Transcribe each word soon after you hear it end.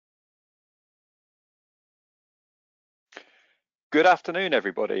Good afternoon,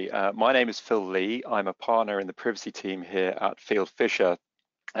 everybody. My name is Phil Lee. I'm a partner in the privacy team here at Field Fisher,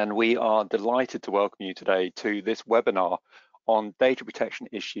 and we are delighted to welcome you today to this webinar on data protection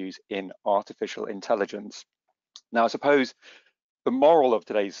issues in artificial intelligence. Now, I suppose the moral of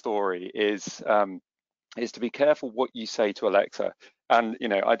today's story is to be careful what you say to Alexa. And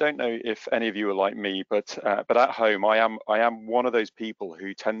I don't know if any of you are like me, but at home, I am one of those people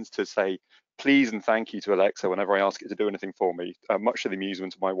who tends to say please and thank you to Alexa whenever I ask it to do anything for me, much to the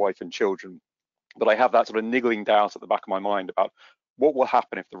amusement of my wife and children. But I have that sort of niggling doubt at the back of my mind about what will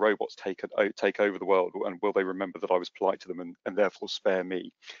happen if the robots take over the world, and will they remember that I was polite to them and therefore spare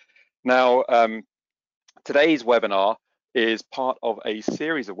me? Now, today's webinar is part of a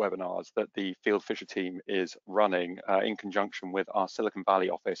series of webinars that the Field Fisher team is running in conjunction with our Silicon Valley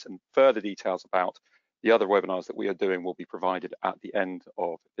office, and further details about the other webinars that we are doing will be provided at the end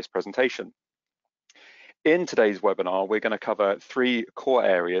of this presentation. In today's webinar, we're going to cover three core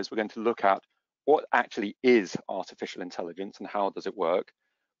areas. We're going to look at what actually is artificial intelligence and how does it work.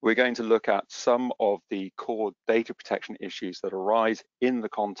 We're going to look at some of the core data protection issues that arise in the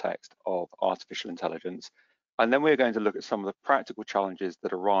context of artificial intelligence. And then we're going to look at some of the practical challenges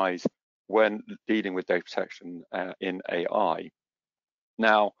that arise when dealing with data protection in AI.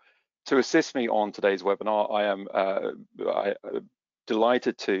 Now, to assist me on today's webinar, I am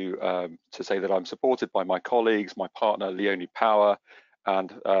delighted to say that I'm supported by my colleagues, my partner, Leonie Power,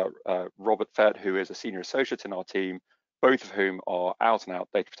 and Robert Fett, who is a senior associate in our team, both of whom are out and out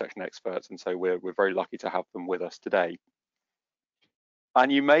data protection experts. And so we're very lucky to have them with us today. And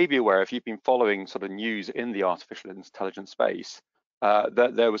you may be aware, if you've been following sort of news in the artificial intelligence space,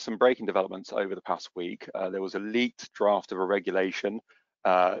 that there was some breaking developments over the past week. There was a leaked draft of a regulation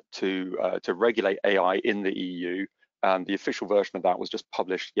to regulate AI in the EU, and the official version of that was just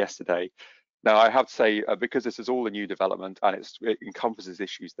published yesterday. Now, I have to say, because this is all a new development and it encompasses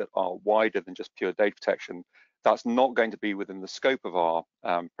issues that are wider than just pure data protection, that's not going to be within the scope of our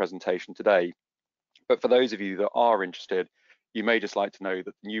presentation today. But for those of you that are interested, you may just like to know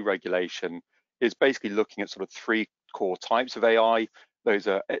that the new regulation is basically looking at sort of three core types of AI. Those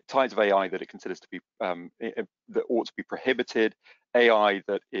are types of AI that it considers to be that ought to be prohibited, AI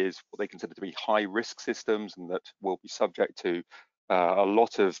that is what they consider to be high risk systems and that will be subject to a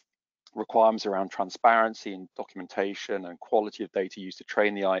lot of requirements around transparency and documentation and quality of data used to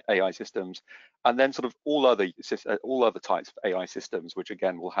train the AI systems, and then sort of all other types of AI systems, which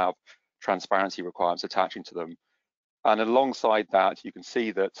again will have transparency requirements attaching to them. And alongside that, you can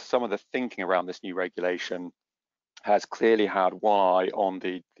see that some of the thinking around this new regulation has clearly had one eye on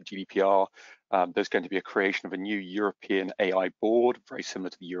the GDPR. There's going to be a creation of a new European AI board, very similar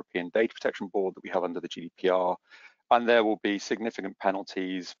to the European Data Protection Board that we have under the GDPR. And there will be significant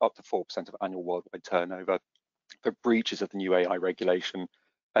penalties, up to 4% of annual worldwide turnover, for breaches of the new AI regulation.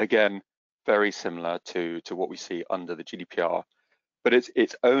 Again, very similar to what we see under the GDPR. But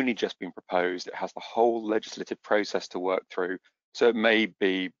it's only just been proposed. It has the whole legislative process to work through. So it may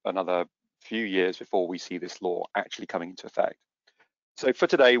be another few years before we see this law actually coming into effect. So for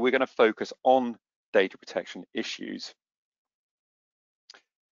today, we're going to focus on data protection issues.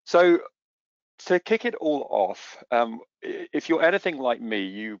 So to kick it all off, if you're anything like me,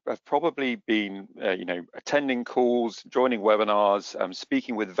 you have probably been attending calls, joining webinars,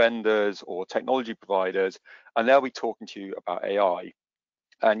 speaking with vendors or technology providers, and they'll be talking to you about AI.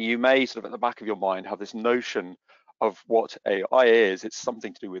 And you may sort of at the back of your mind have this notion of what AI is. It's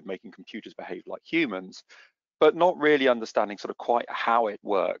something to do with making computers behave like humans, but not really understanding sort of quite how it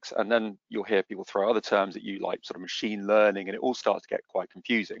works. And then you'll hear people throw other terms at you like sort of machine learning, and it all starts to get quite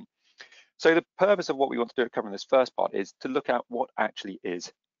confusing. So the purpose of what we want to do cover in this first part is to look at what actually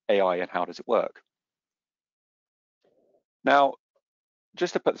is AI and how does it work. Now,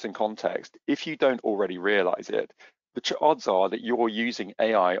 just to put this in context, if you don't already realize it, the odds are that you're using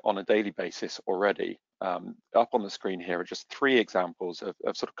AI on a daily basis already. Up on the screen here are just three examples of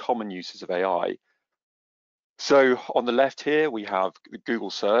sort of common uses of AI. So on the left here, we have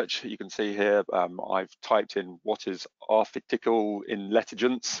Google search. You can see here, I've typed in what is artificial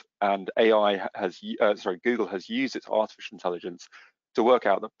intelligence, and Google has used its artificial intelligence to work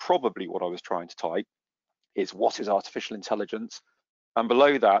out that probably what I was trying to type is what is artificial intelligence. And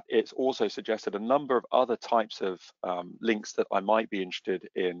below that, it's also suggested a number of other types of links that I might be interested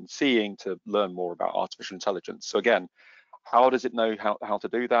in seeing to learn more about artificial intelligence. So again, how does it know how to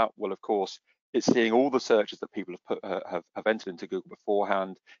do that? Well, of course, it's seeing all the searches that people have entered into Google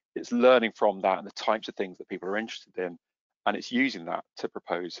beforehand. It's learning from that and the types of things that people are interested in, and it's using that to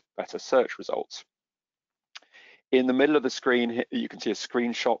propose better search results. In the middle of the screen, you can see a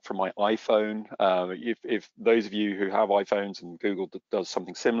screenshot from my iPhone. If those of you who have iPhones, and Google does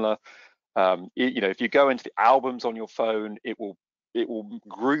something similar, if you go into the albums on your phone, it will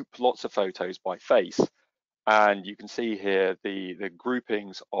group lots of photos by face, and you can see here the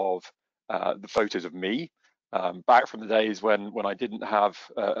groupings of the photos of me back from the days when I didn't have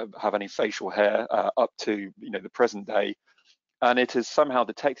any facial hair up to the present day. And it has somehow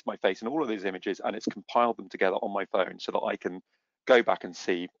detected my face in all of these images, and it's compiled them together on my phone so that I can go back and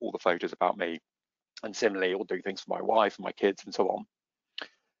see all the photos about me. And similarly, it'll do things for my wife and my kids and so on.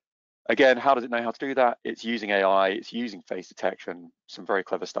 Again, how does it know how to do that? It's using AI, it's using face detection, some very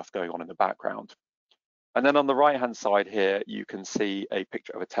clever stuff going on in the background. And then on the right-hand side here, you can see a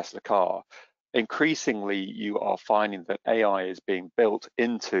picture of a Tesla car. Increasingly, you are finding that AI is being built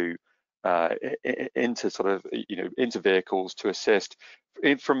into into vehicles to assist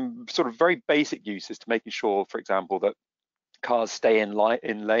from sort of very basic uses to making sure, for example, that cars stay in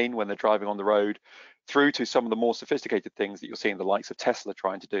lane when they're driving on the road, through to some of the more sophisticated things that you're seeing the likes of Tesla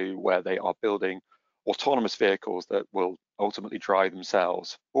trying to do, where they are building autonomous vehicles that will ultimately drive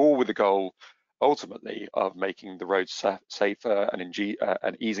themselves, all with the goal ultimately of making the roads safer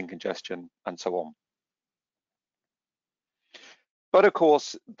and easing congestion and so on. But of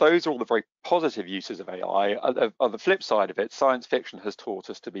course, those are all the very positive uses of AI. On the flip side of it, science fiction has taught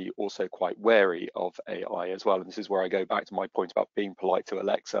us to be also quite wary of AI as well. And this is where I go back to my point about being polite to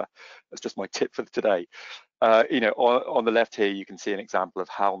Alexa. That's just my tip for today. On the left here, you can see an example of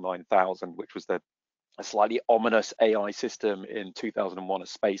HAL 9000, which was a slightly ominous AI system in 2001, A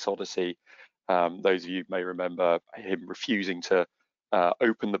Space Odyssey. Those of you may remember him refusing to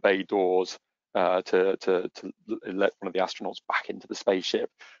open the bay doors to let one of the astronauts back into the spaceship.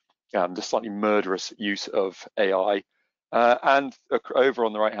 The slightly murderous use of AI. And over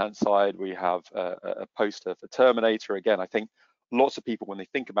on the right-hand side, we have a poster for Terminator. Again, I think lots of people, when they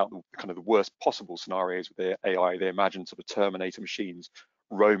think about the kind of the worst possible scenarios with their AI, they imagine sort of Terminator machines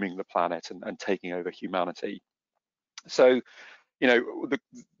roaming the planet and taking over humanity. So,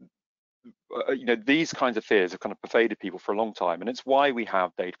 these kinds of fears have kind of pervaded people for a long time, and it's why we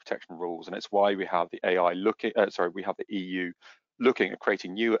have data protection rules, and it's why we have the we have the EU looking at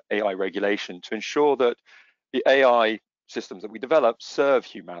creating new AI regulation to ensure that the AI systems that we develop serve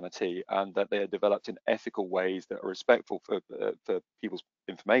humanity, and that they are developed in ethical ways that are respectful for people's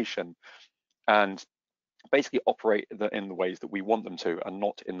information, and basically operate in the ways that we want them to, and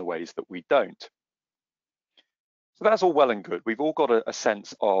not in the ways that we don't. So that's all well and good. We've all got a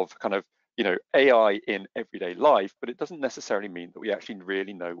sense of kind of AI in everyday life, but it doesn't necessarily mean that we actually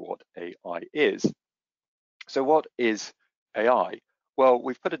really know what AI is. So what is AI? Well,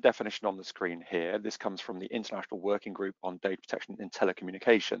 we've put a definition on the screen here. This comes from the International Working Group on Data Protection in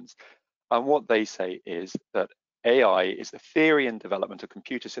Telecommunications. And what they say is that AI is the theory and development of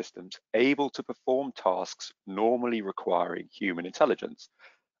computer systems able to perform tasks normally requiring human intelligence.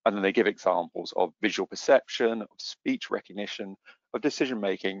 And then they give examples of visual perception, of speech recognition, of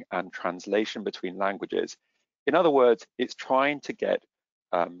decision-making and translation between languages. In other words, it's trying to get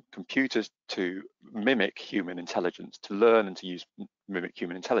computers to mimic human intelligence, to learn and to mimic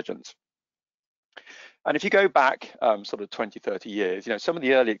human intelligence. And if you go back sort of 20, 30 years, some of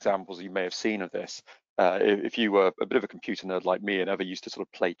the early examples you may have seen of this, if you were a bit of a computer nerd like me and ever used to sort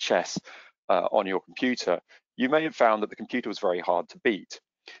of play chess on your computer, you may have found that the computer was very hard to beat.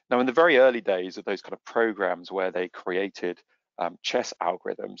 Now, in the very early days of those kind of programs where they created chess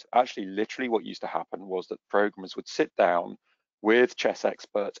algorithms, actually literally what used to happen was that programmers would sit down with chess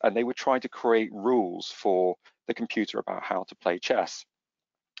experts and they would try to create rules for the computer about how to play chess.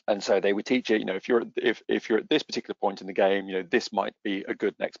 And so they would teach you, if you're at this particular point in the game, this might be a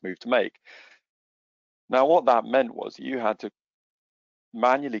good next move to make. Now, what that meant was you had to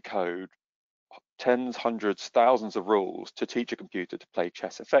manually code tens, hundreds, thousands of rules to teach a computer to play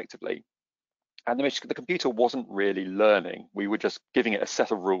chess effectively. And the computer wasn't really learning. We were just giving it a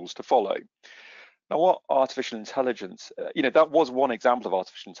set of rules to follow. Now, what artificial intelligence, that was one example of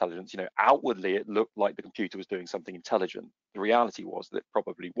artificial intelligence. Outwardly, it looked like the computer was doing something intelligent. The reality was that it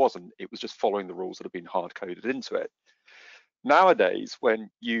probably wasn't. It was just following the rules that have been hard-coded into it. Nowadays, when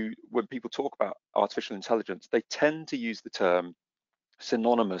people talk about artificial intelligence, they tend to use the term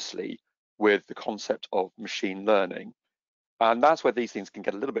synonymously with the concept of machine learning. And that's where these things can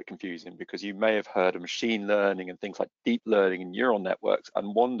get a little bit confusing, because you may have heard of machine learning and things like deep learning and neural networks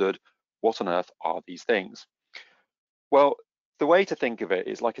and wondered, what on earth are these things? Well, the way to think of it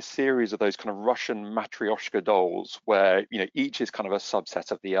is like a series of those kind of Russian matryoshka dolls where each is kind of a subset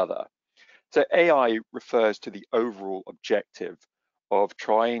of the other. So AI refers to the overall objective of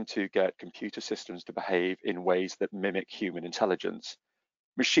trying to get computer systems to behave in ways that mimic human intelligence.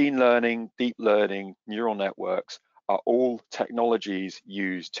 Machine learning, deep learning, neural networks are all technologies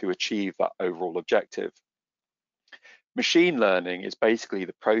used to achieve that overall objective. Machine learning is basically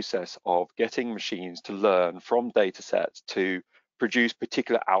the process of getting machines to learn from data sets to produce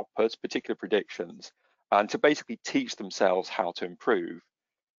particular outputs, particular predictions, and to basically teach themselves how to improve.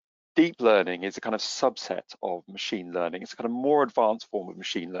 Deep learning is a kind of subset of machine learning. It's a kind of more advanced form of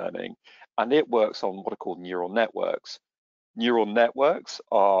machine learning, and it works on what are called neural networks. Neural networks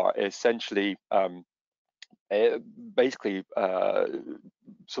are essentially basically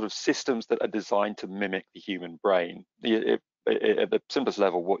sort of systems that are designed to mimic the human brain. At the simplest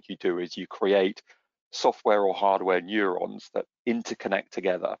level, what you do is you create software or hardware neurons that interconnect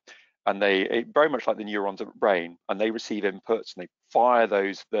together, and they very much like the neurons of the brain, and they receive inputs and they fire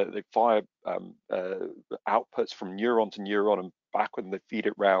outputs from neuron to neuron and backward, and they feed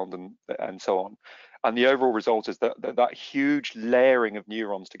it round and so on. And the overall result is that huge layering of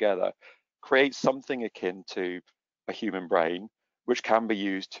neurons together creates something akin to a human brain, which can be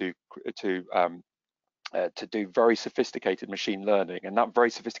used to do very sophisticated machine learning. And that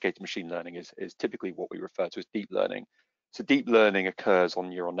very sophisticated machine learning is typically what we refer to as deep learning. So deep learning occurs on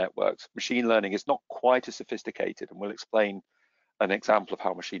neural networks. Machine learning is not quite as sophisticated, and we'll explain an example of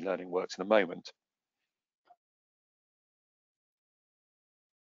how machine learning works in a moment.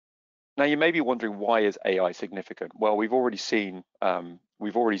 Now, you may be wondering, why is AI significant? Well, we've already seen sort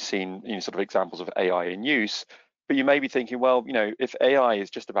of examples of AI in use, but you may be thinking, well, if AI is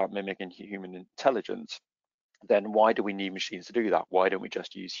just about mimicking human intelligence, then why do we need machines to do that? Why don't we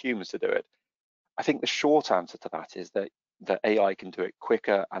just use humans to do it? I think the short answer to that is that AI can do it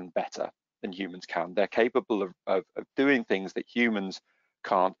quicker and better than humans can. They're capable of doing things that humans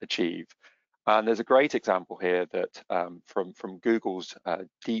can't achieve. And there's a great example here that from Google's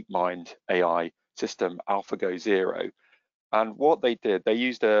DeepMind AI system, AlphaGo Zero. And what they did, they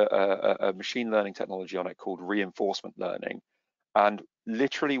used a machine learning technology on it called reinforcement learning. And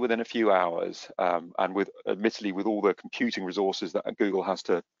literally within a few hours, and admittedly with all the computing resources that Google has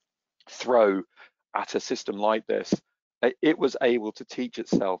to throw at a system like this, it was able to teach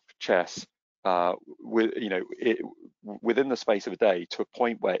itself chess within the space of a day, to a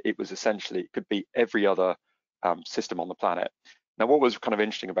point where it could beat every other system on the planet. Now, what was kind of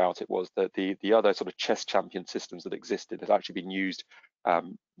interesting about it was that the other sort of chess champion systems that existed had actually been used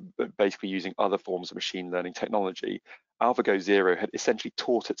basically using other forms of machine learning technology. AlphaGo Zero had essentially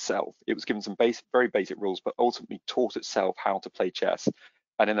taught itself. It was given some very basic rules, but ultimately taught itself how to play chess,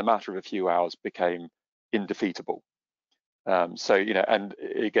 and in a matter of a few hours became indefeatable. So, and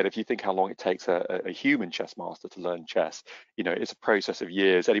again, if you think how long it takes a human chess master to learn chess, it's a process of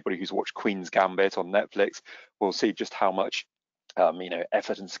years. Anybody who's watched Queen's Gambit on Netflix will see just how much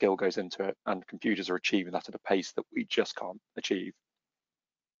effort and skill goes into it, and computers are achieving that at a pace that we just can't achieve.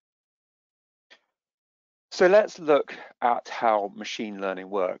 So let's look at how machine learning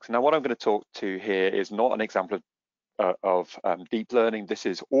works. Now, what I'm going to talk to here is not an example of deep learning. This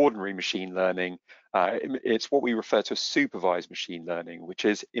is ordinary machine learning. It's what we refer to as supervised machine learning, which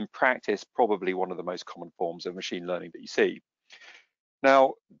is in practice probably one of the most common forms of machine learning that you see.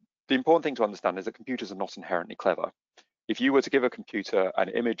 Now, the important thing to understand is that computers are not inherently clever. If you were to give a computer an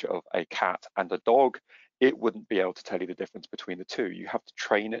image of a cat and a dog, it wouldn't be able to tell you the difference between the two. You have to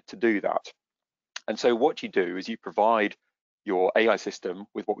train it to do that. And so what you do is you provide your AI system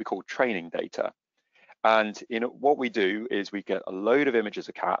with what we call training data. And what we do is we get a load of images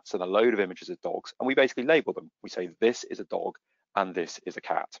of cats and a load of images of dogs, and we basically label them. We say this is a dog and this is a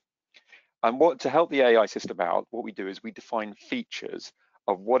cat. And to help the AI system out, what we do is we define features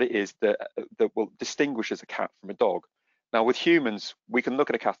of what it is that will distinguish as a cat from a dog. Now, with humans, we can look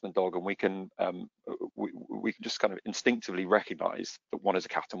at a cat and a dog, and we can just kind of instinctively recognize that one is a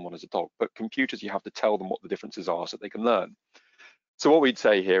cat and one is a dog. But computers, you have to tell them what the differences are so they can learn. So what we'd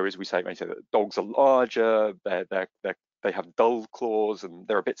say here is we say that dogs are larger, they have dull claws, and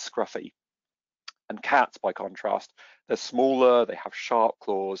they're a bit scruffy. And cats, by contrast, they're smaller, they have sharp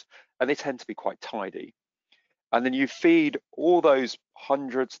claws, and they tend to be quite tidy. And then you feed all those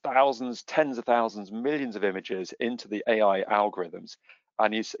hundreds, thousands, tens of thousands, millions of images into the AI algorithms,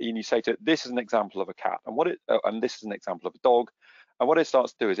 and you say to it, this is an example of a cat, and this is an example of a dog. And what it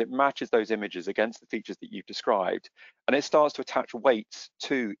starts to do is it matches those images against the features that you've described, and it starts to attach weights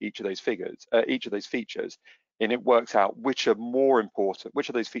to each of those features, and it works out which of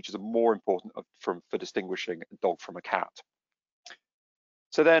those features are more important for distinguishing a dog from a cat.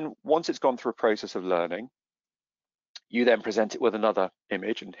 So then, once it's gone through a process of learning, you then present it with another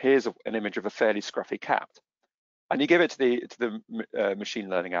image, and here's an image of a fairly scruffy cat. And you give it to the machine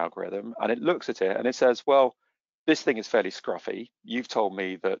learning algorithm, and it looks at it and it says, well, this thing is fairly scruffy. You've told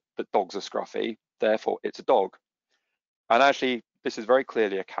me that dogs are scruffy, therefore it's a dog. And actually, this is very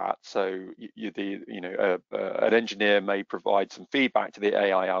clearly a cat. So an engineer may provide some feedback to the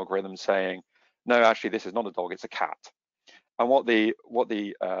AI algorithm saying, no, actually, this is not a dog, it's a cat. And what the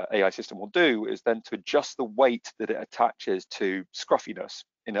AI system will do is then to adjust the weight that it attaches to scruffiness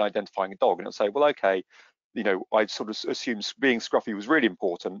in identifying a dog. And it'll say, well, okay, I sort of assumed being scruffy was really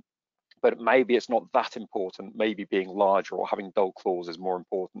important, but maybe it's not that important. Maybe being larger or having dull claws is more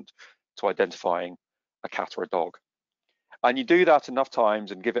important to identifying a cat or a dog. And you do that enough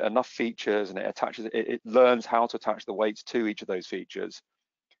times and give it enough features, and it learns how to attach the weights to each of those features.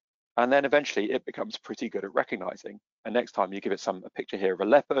 And then eventually it becomes pretty good at recognizing. And next time you give it a picture here of a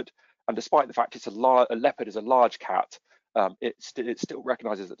leopard, and despite the fact a leopard is a large cat, it still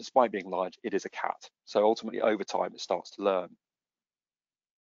recognizes that despite being large, it is a cat. So ultimately, over time, it starts to learn.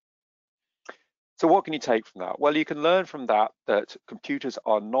 So what can you take from that? Well, you can learn from that computers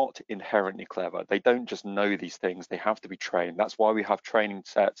are not inherently clever. They don't just know these things. They have to be trained. That's why we have training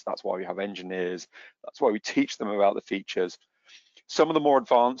sets. That's why we have engineers. That's why we teach them about the features. Some of the more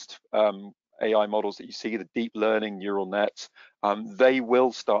advanced AI models that you see, the deep learning neural nets, they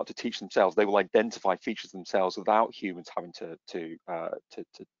will start to teach themselves. They will identify features themselves without humans having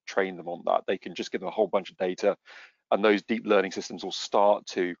to train them on that. They can just give them a whole bunch of data, and those deep learning systems will start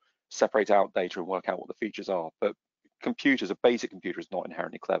to separate out data and work out what the features are. But a basic computer is not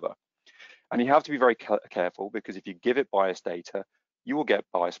inherently clever. And you have to be very careful, because if you give it biased data, you will get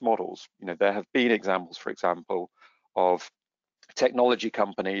biased models. There have been examples, for example, of technology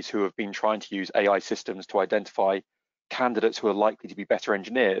companies who have been trying to use AI systems to identify candidates who are likely to be better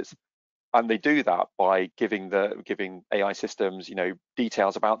engineers. And they do that by giving AI systems,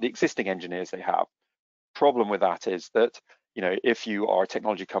 details about the existing engineers they have. Problem with that is that, if you are a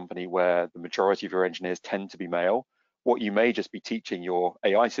technology company where the majority of your engineers tend to be male, what you may just be teaching your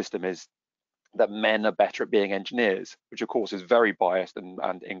AI system is that men are better at being engineers, which of course is very biased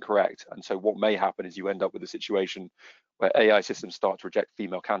and incorrect. And so what may happen is you end up with a situation where AI systems start to reject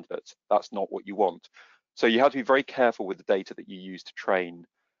female candidates. That's not what you want. So you have to be very careful with the data that you use to train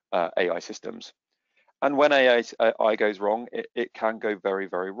AI systems. And when AI goes wrong, it can go very,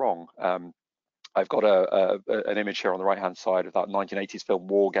 very wrong. I've got an image here on the right-hand side of that 1980s film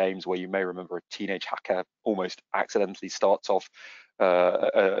War Games, where you may remember a teenage hacker almost accidentally starts off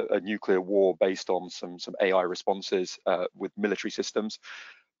a nuclear war based on some AI responses with military systems.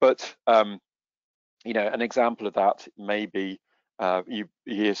 But an example of that may be you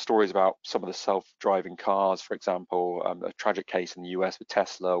hear stories about some of the self-driving cars, for example, a tragic case in the US with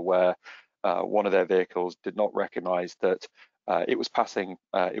Tesla, where one of their vehicles did not recognize that it was passing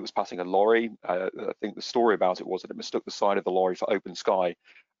a lorry. I think the story about it was that it mistook the side of the lorry for open sky,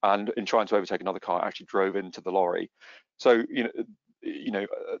 and in trying to overtake another car, actually drove into the lorry. So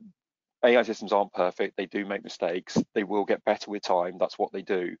AI systems aren't perfect. They do make mistakes. They will get better with time. That's what they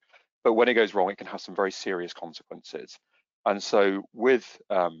do. But when it goes wrong, it can have some very serious consequences. And so with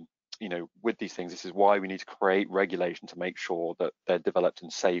these things, this is why we need to create regulation to make sure that they're developed in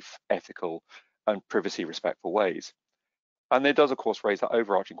safe, ethical, and privacy respectful ways. And it does, of course, raise that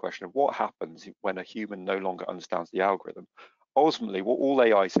overarching question of what happens when a human no longer understands the algorithm. Ultimately, what all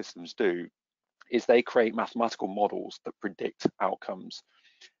AI systems do is they create mathematical models that predict outcomes.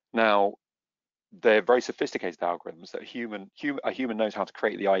 Now, they're very sophisticated algorithms that a human knows how to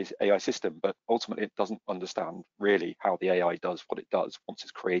create the AI system, but ultimately it doesn't understand really how the AI does what it does once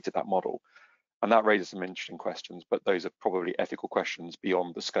it's created that model. And that raises some interesting questions, but those are probably ethical questions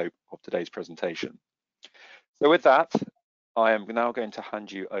beyond the scope of today's presentation. So with that, I am now going to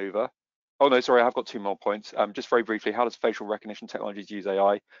hand you over. Oh no, sorry, I've got two more points. Just very briefly, how does facial recognition technologies use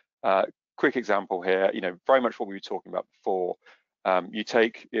AI? Quick example here, very much what we were talking about before.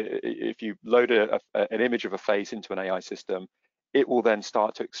 If you load an image of a face into an AI system, it will then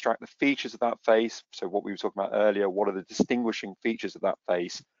start to extract the features of that face. So what we were talking about earlier, what are the distinguishing features of that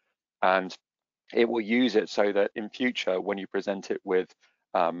face? And it will use it so that in future, when you present it with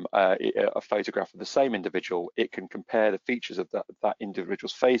a photograph of the same individual, it can compare the features of that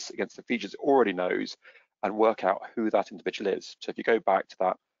individual's face against the features it already knows and work out who that individual is. So if you go back to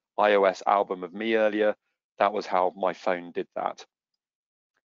that iOS album of me earlier, that was how my phone did that.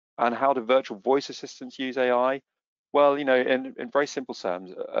 And how do virtual voice assistants use AI? Well, in very simple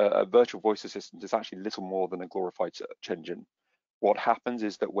terms, a virtual voice assistant is actually little more than a glorified search engine. What happens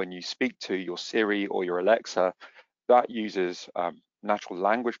is that when you speak to your Siri or your Alexa, that uses natural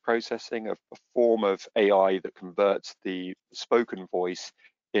language processing, a form of AI that converts the spoken voice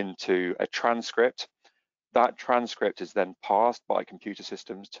into a transcript. That transcript is then passed by computer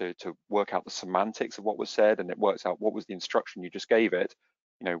systems to work out the semantics of what was said, and it works out what was the instruction you just gave it.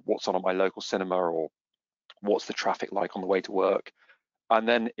 What's on at my local cinema, or what's the traffic like on the way to work, and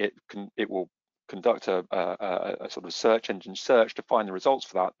then it will conduct a sort of search engine search to find the results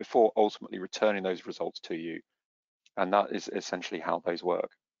for that before ultimately returning those results to you. And that is essentially how those work.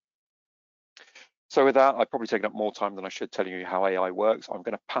 So with that, I've probably taken up more time than I should telling you how AI works. I'm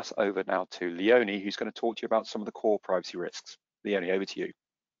going to pass over now to Leonie, who's going to talk to you about some of the core privacy risks. Leonie, over to you.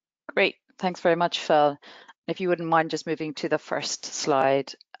 Great, thanks very much, Phil. If you wouldn't mind just moving to the first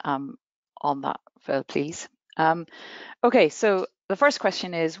slide on that, Phil, please. Okay, so the first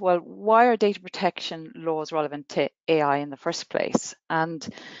question is, well, why are data protection laws relevant to AI in the first place? And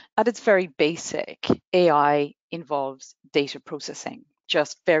at its very basic, AI involves data processing,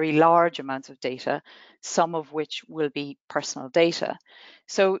 just very large amounts of data, some of which will be personal data.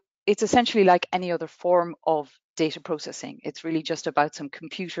 So it's essentially like any other form of data processing. It's really just about some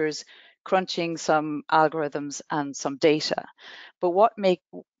computers crunching some algorithms and some data. But what makes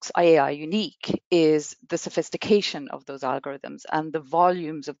AI unique is the sophistication of those algorithms and the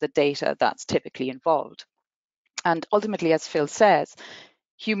volumes of the data that's typically involved. And ultimately, as Phil says,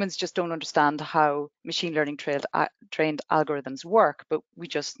 humans just don't understand how machine learning trained algorithms work, but we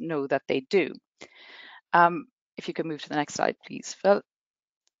just know that they do. If you could move to the next slide, please, Phil.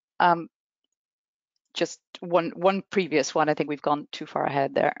 Just one previous one, I think we've gone too far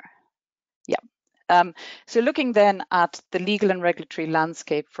ahead there. Yeah. So looking then at the legal and regulatory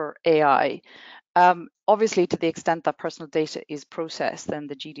landscape for AI, obviously to the extent that personal data is processed, then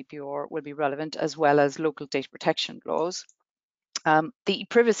the GDPR will be relevant, as well as local data protection laws. The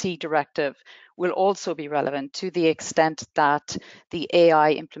privacy directive will also be relevant to the extent that the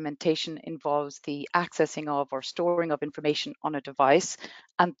AI implementation involves the accessing of or storing of information on a device,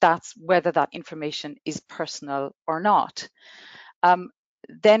 and that's whether that information is personal or not.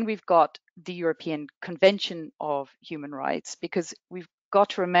 Then we've got the European Convention of Human Rights, because we've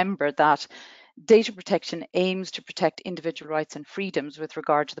got to remember that data protection aims to protect individual rights and freedoms with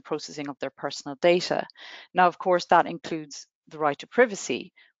regard to the processing of their personal data. Now, of course, that includes the right to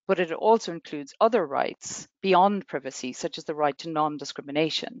privacy, but it also includes other rights beyond privacy, such as the right to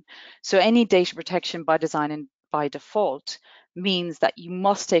non-discrimination. So any data protection by design and by default means that you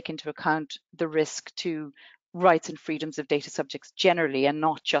must take into account the risk to rights and freedoms of data subjects generally, and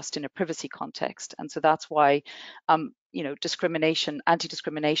not just in a privacy context. And so that's why anti-discrimination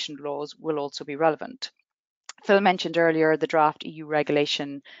laws will also be relevant. Phil mentioned earlier the draft EU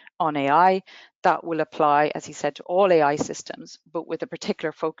regulation on AI that will apply, as he said, to all AI systems, but with a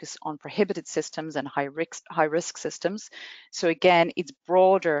particular focus on prohibited systems and high-risk systems. So again, it's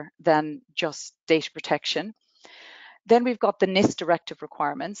broader than just data protection. Then we've got the NIST directive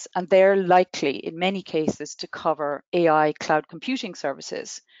requirements, and they're likely in many cases to cover AI cloud computing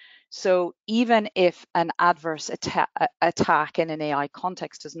services. So even if an adverse attack in an AI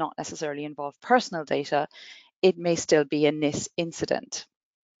context does not necessarily involve personal data, it may still be a NIST incident.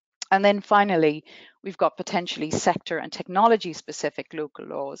 And then finally, we've got potentially sector and technology specific local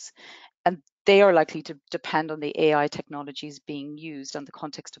laws, and they are likely to depend on the AI technologies being used and the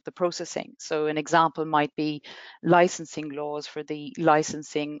context of the processing. So an example might be licensing laws for the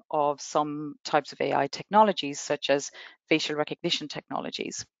licensing of some types of AI technologies, such as facial recognition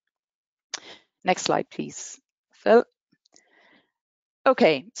technologies. Next slide, please, Phil.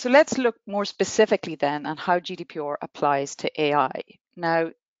 Okay, so let's look more specifically then on how GDPR applies to AI. Now,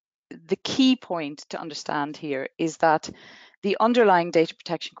 the key point to understand here is that the underlying data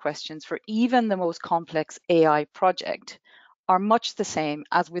protection questions for even the most complex AI project are much the same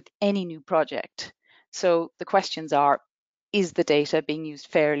as with any new project. So the questions are, is the data being used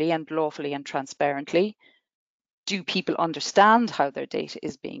fairly and lawfully and transparently? Do people understand how their data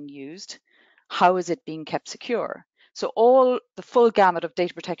is being used? How is it being kept secure? So the full gamut of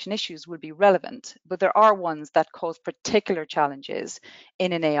data protection issues will be relevant, but there are ones that cause particular challenges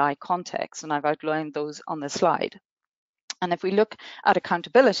in an AI context, and I've outlined those on the slide. And if we look at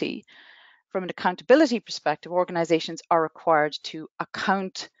accountability, from an accountability perspective, organizations are required to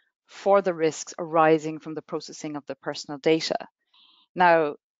account for the risks arising from the processing of the personal data.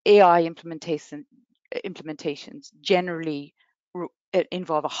 Now, AI implementations generally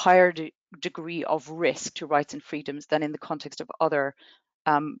involve a higher degree of risk to rights and freedoms than in the context of other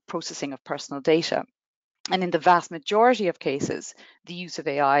processing of personal data. And in the vast majority of cases, the use of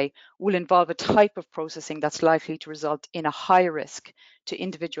AI will involve a type of processing that's likely to result in a high risk to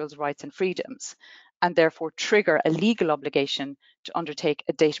individuals' rights and freedoms, and therefore trigger a legal obligation to undertake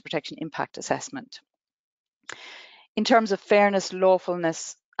a data protection impact assessment. In terms of fairness,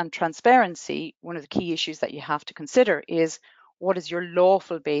 lawfulness, and transparency, one of the key issues that you have to consider is what is your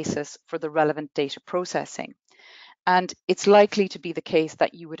lawful basis for the relevant data processing? And it's likely to be the case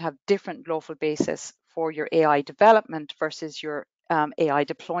that you would have different lawful basis for your AI development versus your AI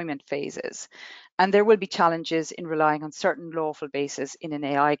deployment phases. And there will be challenges in relying on certain lawful bases in an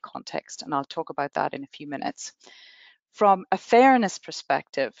AI context, and I'll talk about that in a few minutes. From a fairness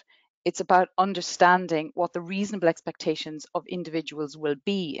perspective, it's about understanding what the reasonable expectations of individuals will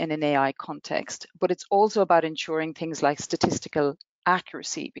be in an AI context, but it's also about ensuring things like statistical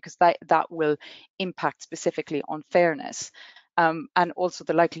accuracy, because that will impact specifically on fairness. And also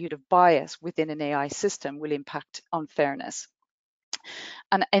the likelihood of bias within an AI system will impact on fairness.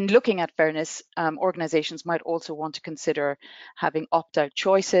 And in looking at fairness, organizations might also want to consider having opt-out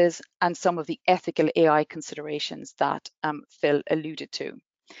choices and some of the ethical AI considerations that Phil alluded to.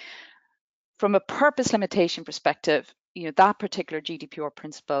 From a purpose limitation perspective, that particular GDPR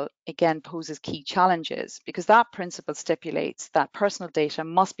principle again poses key challenges, because that principle stipulates that personal data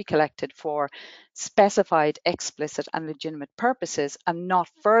must be collected for specified, explicit and legitimate purposes and not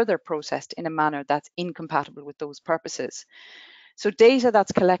further processed in a manner that's incompatible with those purposes. So data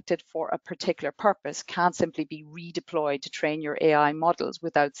that's collected for a particular purpose can't simply be redeployed to train your AI models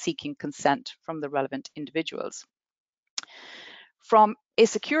without seeking consent from the relevant individuals. From a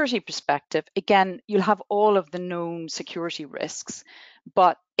security perspective, again, you'll have all of the known security risks,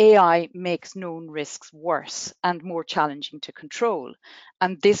 but AI makes known risks worse and more challenging to control.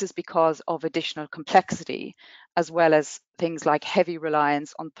 And this is because of additional complexity, as well as things like heavy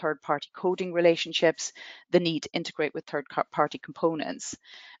reliance on third-party coding relationships, the need to integrate with third-party components.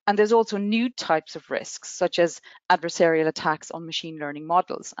 And there's also new types of risks, such as adversarial attacks on machine learning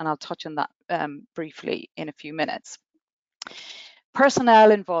models. And I'll touch on that briefly in a few minutes.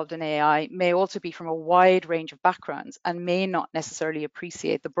 Personnel involved in AI may also be from a wide range of backgrounds and may not necessarily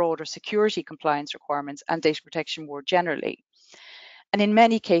appreciate the broader security compliance requirements and data protection more generally. And in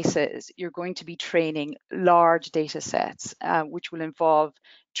many cases, you're going to be training large data sets, which will involve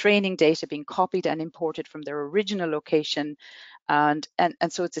training data being copied and imported from their original location. And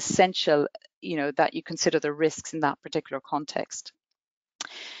so it's essential, that you consider the risks in that particular context.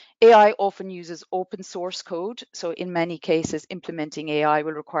 AI often uses open source code. So in many cases, implementing AI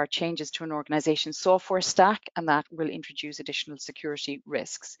will require changes to an organization's software stack, and that will introduce additional security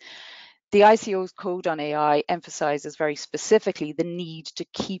risks. The ICO's code on AI emphasizes very specifically the need to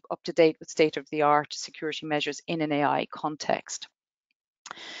keep up to date with state-of-the-art security measures in an AI context.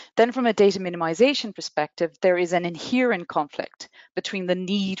 Then from a data minimization perspective, there is an inherent conflict between the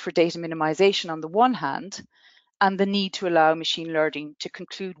need for data minimization on the one hand and the need to allow machine learning to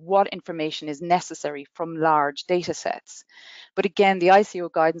conclude what information is necessary from large data sets. But again, the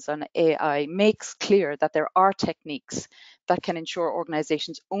ICO guidance on AI makes clear that there are techniques that can ensure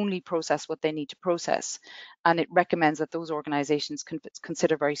organizations only process what they need to process. And it recommends that those organizations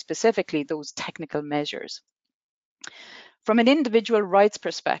consider very specifically those technical measures. From an individual rights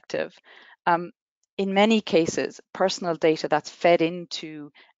perspective, in many cases, personal data that's fed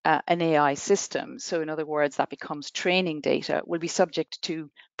into an AI system, so in other words, that becomes training data, will be subject to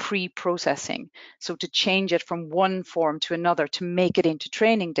pre-processing. So to change it from one form to another to make it into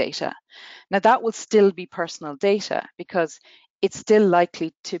training data. Now that will still be personal data because it's still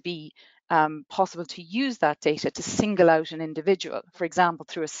likely to be possible to use that data to single out an individual, for example,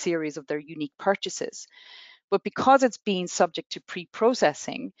 through a series of their unique purchases. But because it's being subject to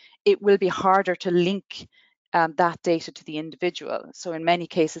pre-processing, it will be harder to link that data to the individual. So in many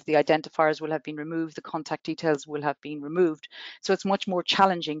cases, the identifiers will have been removed, the contact details will have been removed. So it's much more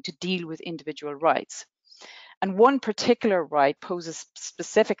challenging to deal with individual rights. And one particular right poses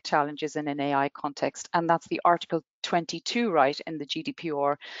specific challenges in an AI context, and that's the Article 22 right in the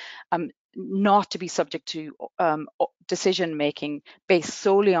GDPR, not to be subject to decision making based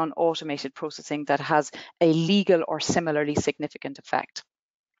solely on automated processing that has a legal or similarly significant effect.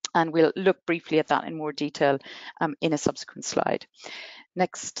 And we'll look briefly at that in more detail in a subsequent slide.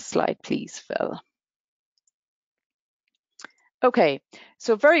 Next slide, please, Phil. Okay,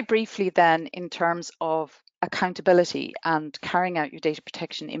 so very briefly then, in terms of accountability and carrying out your data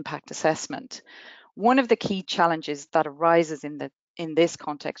protection impact assessment, one of the key challenges that arises in this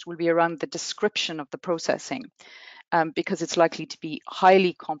context will be around the description of the processing, because it's likely to be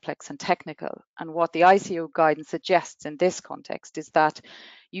highly complex and technical. And what the ICO guidance suggests in this context is that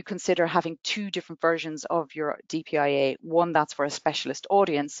you consider having two different versions of your DPIA, one that's for a specialist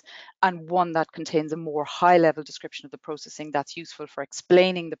audience and one that contains a more high-level description of the processing that's useful for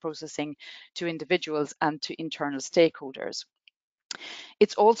explaining the processing to individuals and to internal stakeholders.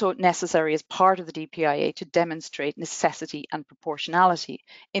 It's also necessary as part of the DPIA to demonstrate necessity and proportionality.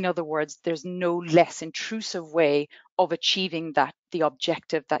 In other words, there's no less intrusive way of achieving the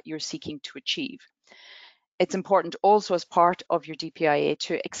objective that you're seeking to achieve. It's important also as part of your DPIA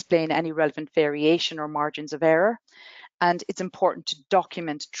to explain any relevant variation or margins of error. And it's important to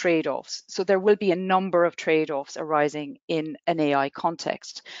document trade-offs. So there will be a number of trade-offs arising in an AI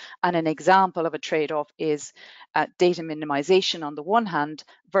context. And an example of a trade-off is data minimization on the one hand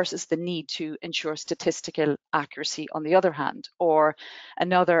versus the need to ensure statistical accuracy on the other hand. Or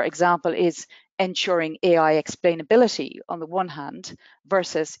another example is ensuring AI explainability on the one hand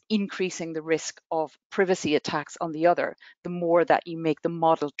versus increasing the risk of privacy attacks on the other, the more that you make the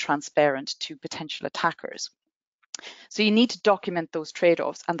model transparent to potential attackers. So you need to document those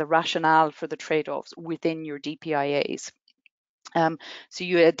trade-offs and the rationale for the trade-offs within your DPIAs. So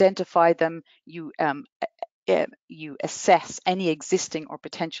you identify them, you assess any existing or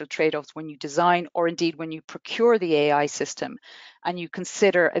potential trade-offs when you design or indeed when you procure the AI system, and you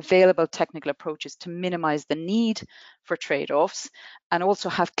consider available technical approaches to minimize the need for trade-offs and also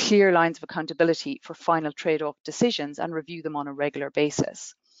have clear lines of accountability for final trade-off decisions and review them on a regular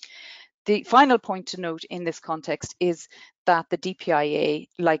basis. The final point to note in this context is that the DPIA,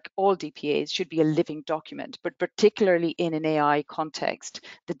 like all DPAs, should be a living document, but particularly in an AI context,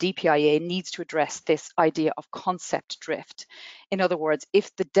 the DPIA needs to address this idea of concept drift. In other words,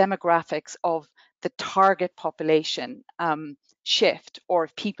 if the demographics of the target population shift, or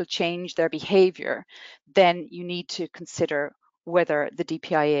if people change their behavior, then you need to consider whether the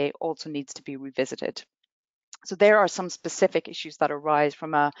DPIA also needs to be revisited. So there are some specific issues that arise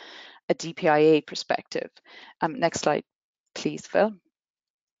from a DPIA perspective. Next slide, please, Phil.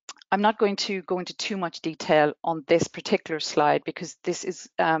 I'm not going to go into too much detail on this particular slide because this is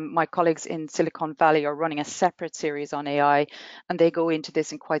my colleagues in Silicon Valley are running a separate series on AI, and they go into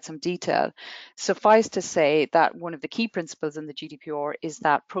this in quite some detail. Suffice to say that one of the key principles in the GDPR is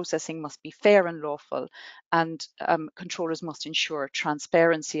that processing must be fair and lawful, and controllers must ensure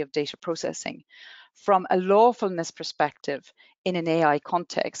transparency of data processing. From a lawfulness perspective, in an AI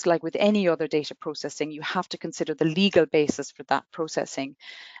context, like with any other data processing, you have to consider the legal basis for that processing.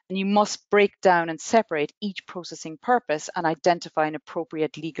 And you must break down and separate each processing purpose and identify an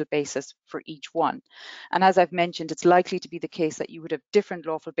appropriate legal basis for each one. And as I've mentioned, it's likely to be the case that you would have different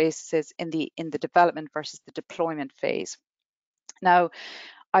lawful bases in the development versus the deployment phase. Now,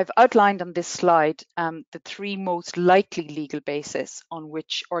 I've outlined on this slide the three most likely legal bases on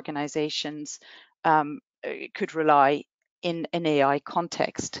which organizations could rely in an AI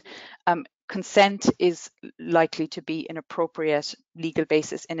context. Consent is likely to be an appropriate legal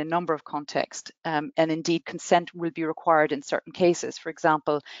basis in a number of contexts, and indeed consent will be required in certain cases. For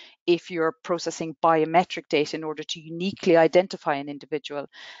example, if you're processing biometric data in order to uniquely identify an individual,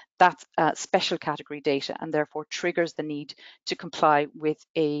 that's special category data and therefore triggers the need to comply with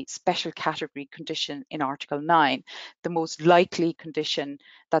a special category condition in Article 9. The most likely condition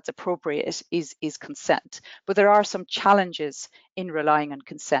that's appropriate is consent. But there are some challenges in relying on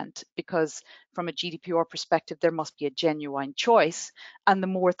consent because from a GDPR perspective, there must be a genuine choice. And the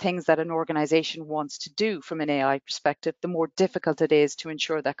more things that an organization wants to do from an AI perspective, the more difficult it is to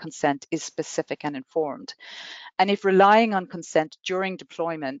ensure that consent is specific and informed. And if relying on consent during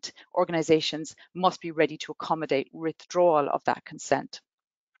deployment, organizations must be ready to accommodate withdrawal of that consent.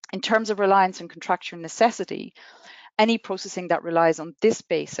 In terms of reliance on contractual necessity, any processing that relies on this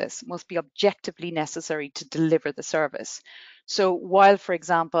basis must be objectively necessary to deliver the service. So while, for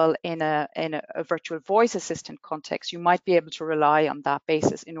example, in a virtual voice assistant context, you might be able to rely on that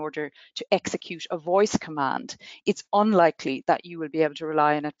basis in order to execute a voice command, it's unlikely that you will be able to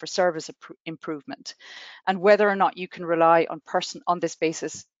rely on it for service improvement. And whether or not you can rely on this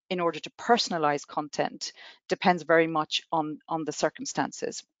basis in order to personalize content depends very much on the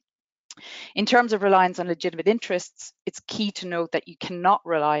circumstances. In terms of reliance on legitimate interests, it's key to note that you cannot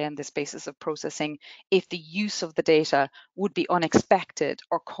rely on this basis of processing if the use of the data would be unexpected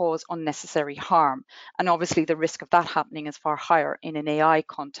or cause unnecessary harm. And obviously the risk of that happening is far higher in an AI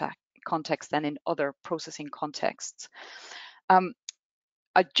context than in other processing contexts.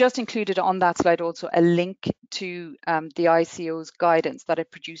 I just included on that slide also a link to the ICO's guidance that I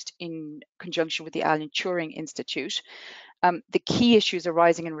produced in conjunction with the Alan Turing Institute. The key issues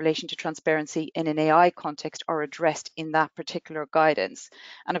arising in relation to transparency in an AI context are addressed in that particular guidance.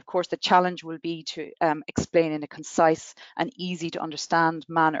 And of course, the challenge will be to explain in a concise and easy to understand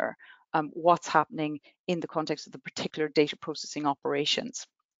manner what's happening in the context of the particular data processing operations.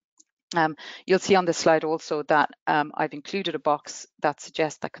 You'll see on this slide also that I've included a box that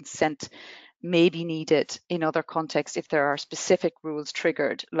suggests that consent may be needed in other contexts if there are specific rules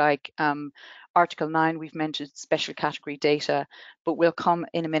triggered, like Article 9, we've mentioned special category data, but we'll come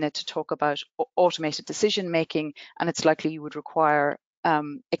in a minute to talk about automated decision making, and it's likely you would require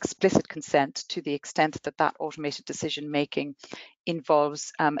explicit consent to the extent that that automated decision making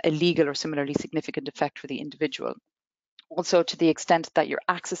involves a legal or similarly significant effect for the individual. Also, to the extent that you're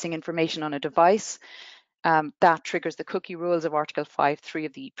accessing information on a device, that triggers the cookie rules of Article 5.3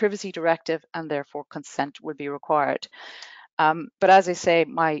 of the Privacy Directive, and therefore consent will be required. But as I say,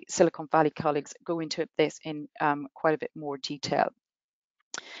 my Silicon Valley colleagues go into this in quite a bit more detail.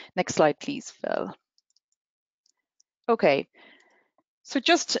 Next slide, please, Phil. Okay, so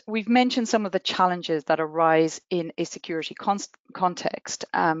we've mentioned some of the challenges that arise in a security context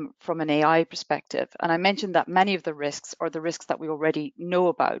from an AI perspective. And I mentioned that many of the risks are the risks that we already know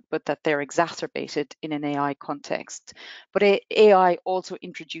about, but that they're exacerbated in an AI context. But AI also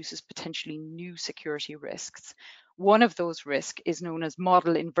introduces potentially new security risks. One of those risks is known as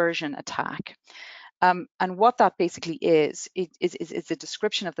model inversion attack. And what that basically is a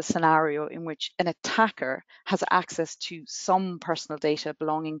description of the scenario in which an attacker has access to some personal data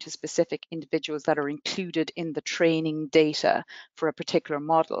belonging to specific individuals that are included in the training data for a particular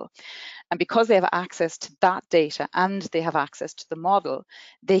model. And because they have access to that data and they have access to the model,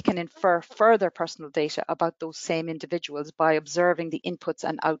 they can infer further personal data about those same individuals by observing the inputs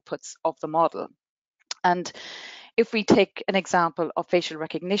and outputs of the model. And if we take an example of facial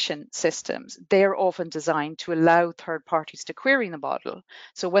recognition systems, they're often designed to allow third parties to query the model.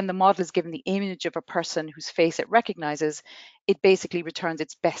 So when the model is given the image of a person whose face it recognizes, it basically returns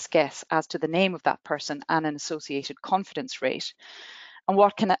its best guess as to the name of that person and an associated confidence rate. And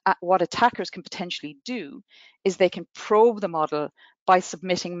what attackers can potentially do is they can probe the model by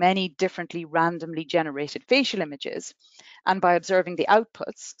submitting many differently randomly generated facial images. And by observing the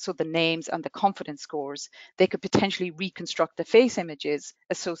outputs, so the names and the confidence scores, they could potentially reconstruct the face images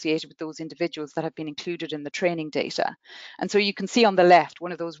associated with those individuals that have been included in the training data. And so you can see on the left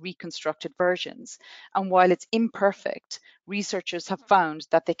one of those reconstructed versions. And while it's imperfect, researchers have found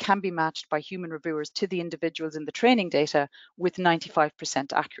that they can be matched by human reviewers to the individuals in the training data with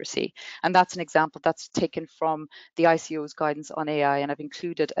 95% accuracy. And that's an example that's taken from the ICO's guidance on AI, and I've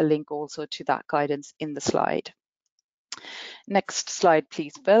included a link also to that guidance in the slide. Next slide,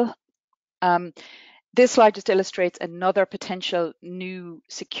 please, Bill. This slide just illustrates another potential new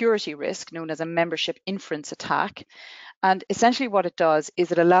security risk known as a membership inference attack. And essentially what it does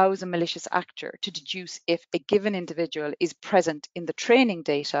is it allows a malicious actor to deduce if a given individual is present in the training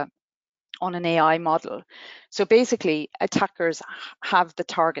data on an AI model. So basically, attackers have the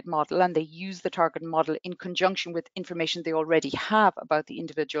target model and they use the target model in conjunction with information they already have about the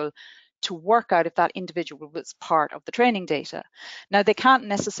individual to work out if that individual was part of the training data. Now, they can't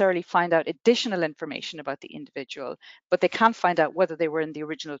necessarily find out additional information about the individual, but they can find out whether they were in the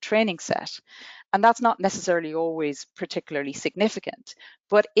original training set. And that's not necessarily always particularly significant.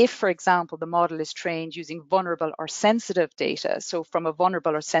 But if, for example, the model is trained using vulnerable or sensitive data, so from a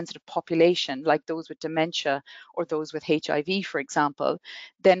vulnerable or sensitive population, like those with dementia or those with HIV, for example,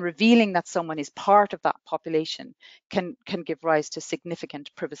 then revealing that someone is part of that population can give rise to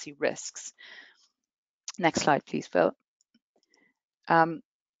significant privacy risks. Next slide, please, Phil.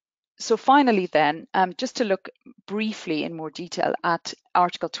 So finally then, just to look briefly in more detail at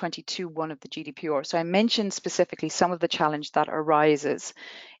Article 22.1 of the GDPR. So I mentioned specifically some of the challenge that arises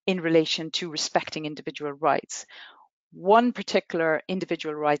in relation to respecting individual rights. One particular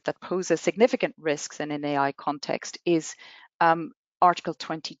individual right that poses significant risks in an AI context is Article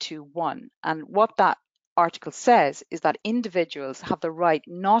 22.1. And what that article says is that individuals have the right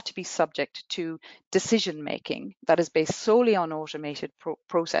not to be subject to decision making that is based solely on automated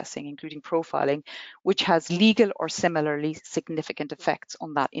processing, including profiling, which has legal or similarly significant effects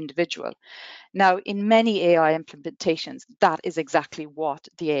on that individual. Now, in many AI implementations, that is exactly what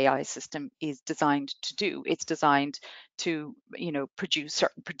the AI system is designed to do. It's designed to, produce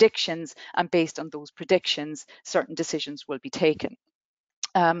certain predictions, and based on those predictions, certain decisions will be taken.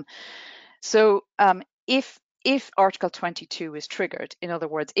 If Article 22 is triggered, in other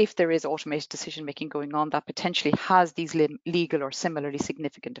words, if there is automated decision making going on that potentially has these legal or similarly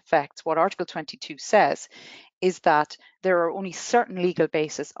significant effects, what Article 22 says is that there are only certain legal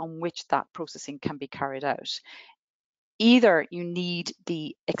bases on which that processing can be carried out. Either you need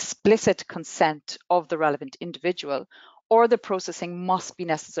the explicit consent of the relevant individual, or the processing must be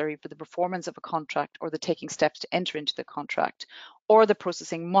necessary for the performance of a contract or the taking steps to enter into the contract, or the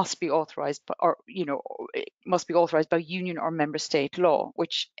processing must be authorized by union or member state law,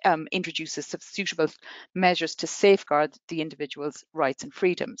 which introduces suitable measures to safeguard the individual's rights and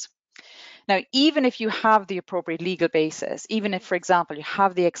freedoms. Now, even if you have the appropriate legal basis, even if, for example, you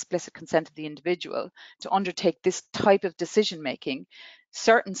have the explicit consent of the individual to undertake this type of decision making,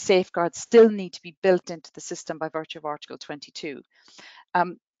 certain safeguards still need to be built into the system by virtue of Article 22.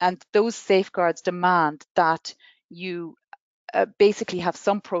 And those safeguards demand that you basically have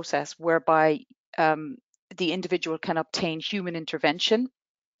some process whereby the individual can obtain human intervention,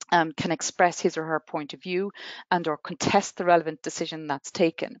 can express his or her point of view, and or contest the relevant decision that's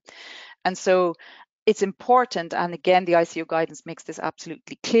taken. And so it's important, and again, the ICO guidance makes this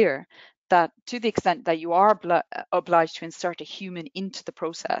absolutely clear, that to the extent that you are obliged to insert a human into the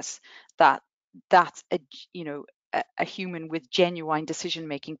process, that's a human with genuine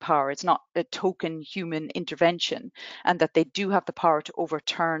decision-making power. It's not a token human intervention, and that they do have the power to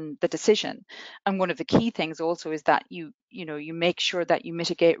overturn the decision. And one of the key things also is that you make sure that you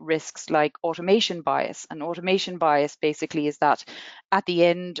mitigate risks like automation bias. And automation bias basically is that at the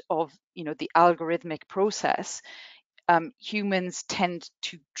end of the algorithmic process, humans tend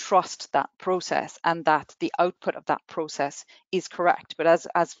to trust that process and that the output of that process is correct. But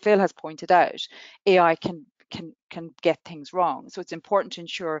as Phil has pointed out, AI can get things wrong. So it's important to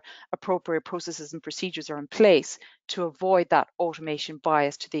ensure appropriate processes and procedures are in place to avoid that automation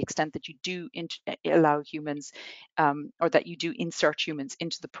bias to the extent that you do allow humans or that you do insert humans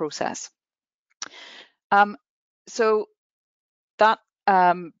into the process. So that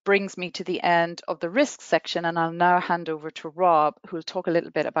brings me to the end of the risk section, and I'll now hand over to Rob, who will talk a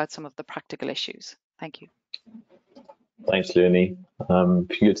little bit about some of the practical issues. Thank you. Thanks, Leonie.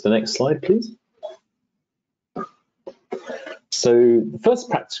 If you go to the next slide, please. So the first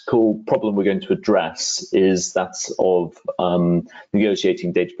practical problem we're going to address is that of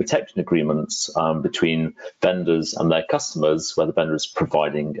negotiating data protection agreements between vendors and their customers, where the vendor is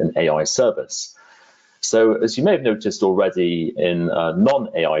providing an AI service. So as you may have noticed already in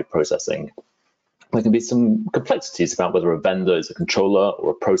non-AI processing, there can be some complexities about whether a vendor is a controller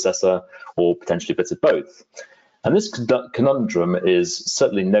or a processor or potentially a bit of both. And this conundrum is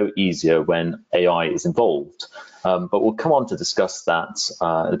certainly no easier when AI is involved, but we'll come on to discuss that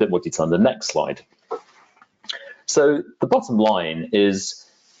in a bit more detail in the next slide. So the bottom line is,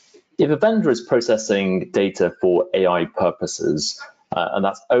 if a vendor is processing data for AI purposes, and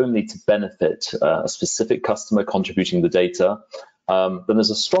that's only to benefit a specific customer contributing the data, then there's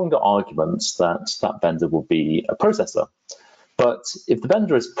a stronger argument that that vendor will be a processor. But if the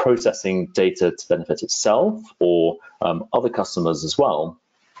vendor is processing data to benefit itself or other customers as well,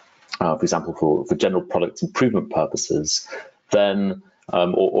 for example, for general product improvement purposes, then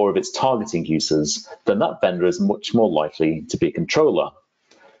or if it's targeting users, then that vendor is much more likely to be a controller.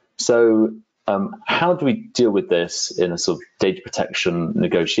 So how do we deal with this in a sort of data protection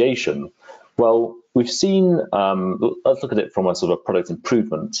negotiation? Well, we've seen, let's look at it from a sort of product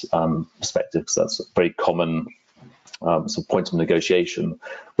improvement perspective, because that's a very common sort of point of negotiation.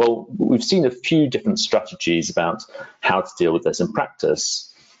 Well, we've seen a few different strategies about how to deal with this in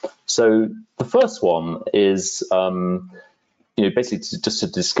practice. So the first one is basically just to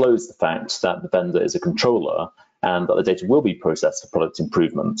disclose the fact that the vendor is a controller and that the data will be processed for product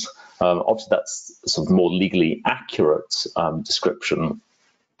improvement. Obviously, that's sort of more legally accurate description,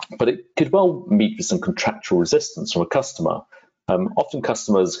 but it could well meet with some contractual resistance from a customer. Often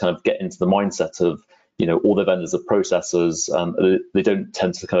customers kind of get into the mindset of, all their vendors are processors, and they don't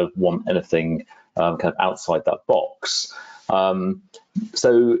tend to kind of want anything kind of outside that box.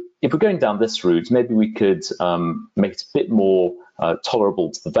 So if we're going down this route, maybe we could make it a bit more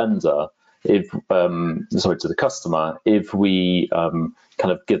tolerable to the vendor, to the customer, if we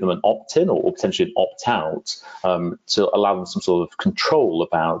kind of give them an opt-in or potentially an opt-out to allow them some sort of control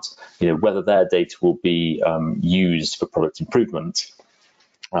about, whether their data will be used for product improvement,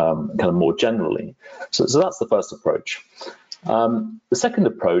 kind of more generally. So that's the first approach. The second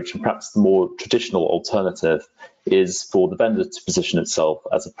approach, and perhaps the more traditional alternative, is for the vendor to position itself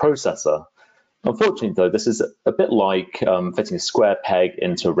as a processor. Unfortunately, though, this is a bit like fitting a square peg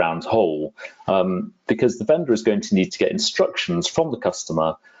into a round hole, because the vendor is going to need to get instructions from the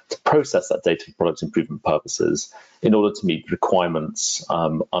customer to process that data for product improvement purposes in order to meet requirements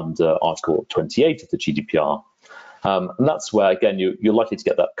under Article 28 of the GDPR. And that's where, again, you're likely to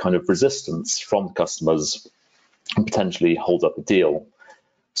get that kind of resistance from customers and potentially hold up a deal.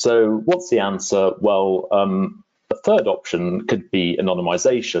 So what's the answer? Well, a third option could be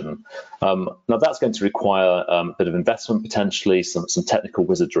anonymization. Now that's going to require a bit of investment, potentially some technical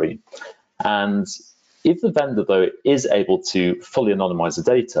wizardry. And if the vendor, though, is able to fully anonymize the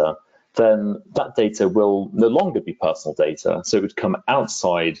data, then that data will no longer be personal data. So it would come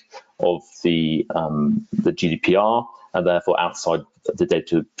outside of the GDPR, and therefore outside the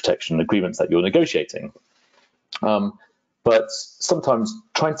data protection agreements that you're negotiating. But sometimes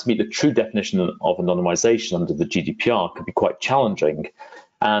trying to meet the true definition of anonymization under the GDPR can be quite challenging.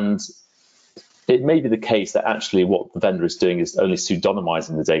 And it may be the case that actually what the vendor is doing is only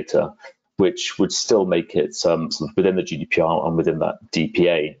pseudonymizing the data, which would still make it sort of within the GDPR and within that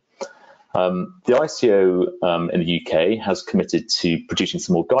DPA. The ICO in the UK has committed to producing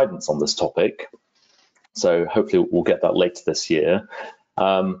some more guidance on this topic. So hopefully we'll get that later this year.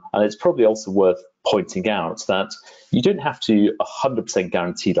 And it's probably also worth pointing out that you don't have to 100%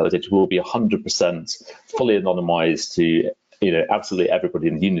 guarantee that the data will be 100% fully anonymized to absolutely everybody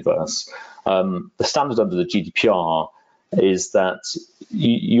in the universe. The standard under the GDPR is that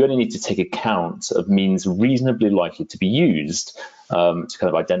you only need to take account of means reasonably likely to be used to kind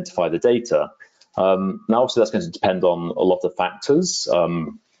of identify the data. Now, obviously, that's going to depend on a lot of factors.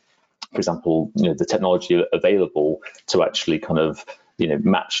 For example, the technology available to actually kind of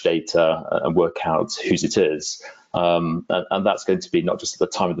match data and work out whose it is. And that's going to be not just at the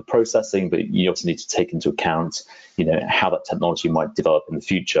time of the processing, but you also need to take into account, how that technology might develop in the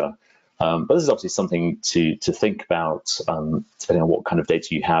future. But this is obviously something to think about, depending on what kind of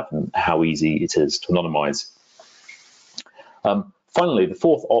data you have and how easy it is to anonymize. Finally, the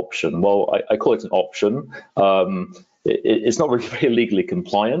fourth option, well, I call it an option. It's not really very legally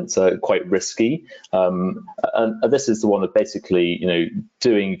compliant, quite risky. And this is the one of basically,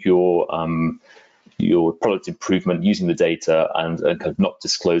 doing your product improvement using the data and kind of not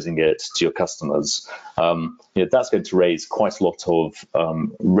disclosing it to your customers. That's going to raise quite a lot of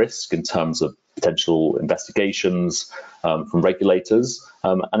risk in terms of potential investigations from regulators.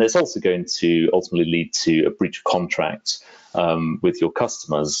 And it's also going to ultimately lead to a breach of contract with your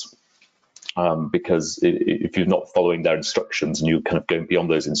customers. Because if you're not following their instructions and you're kind of going beyond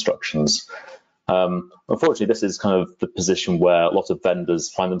those instructions. Unfortunately, this is kind of the position where a lot of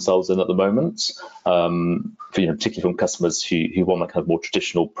vendors find themselves in at the moment, particularly from customers who want a kind of more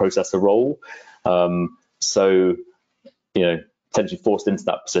traditional processor role. So, potentially forced into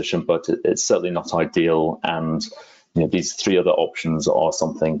that position, but it's certainly not ideal. And these three other options are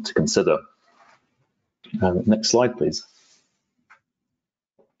something to consider. Next slide, please.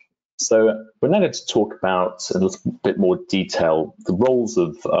 So we're now going to talk about in a little bit more detail the roles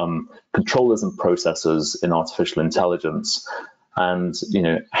of controllers and processors in artificial intelligence, and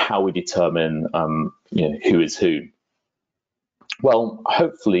how we determine who is who. Well,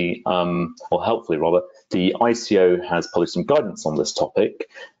 hopefully, or helpfully rather, the ICO has published some guidance on this topic,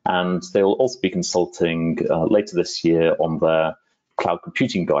 and they will also be consulting later this year on their cloud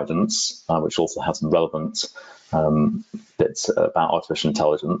computing guidance, which also has some relevant bits about artificial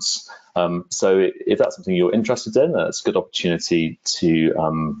intelligence. So if that's something you're interested in, it's a good opportunity to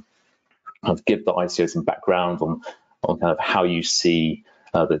kind of give the ICO some background on kind of how you see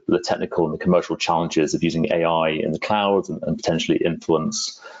the technical and the commercial challenges of using AI in the cloud and potentially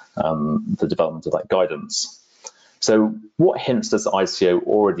influence the development of that guidance. So what hints does the ICO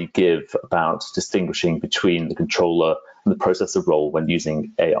already give about distinguishing between the controller and the processor role when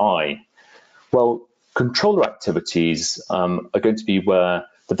using AI? Well, controller activities are going to be where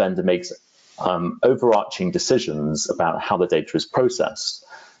the vendor makes overarching decisions about how the data is processed.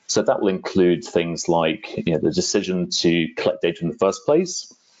 So that will include things like the decision to collect data in the first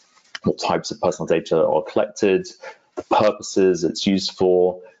place, what types of personal data are collected, the purposes it's used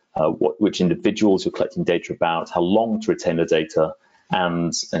for, which individuals you're collecting data about, how long to retain the data,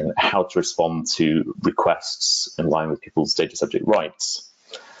 and how to respond to requests in line with people's data subject rights.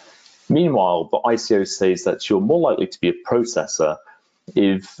 Meanwhile, the ICO says that you're more likely to be a processor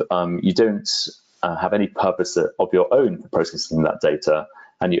if you don't have any purpose of your own for processing that data,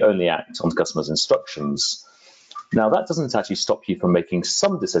 and you only act on customers' instructions. Now, that doesn't actually stop you from making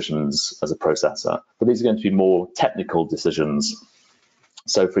some decisions as a processor, but these are going to be more technical decisions.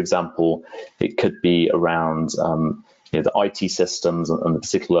 So, for example, it could be around the IT systems and the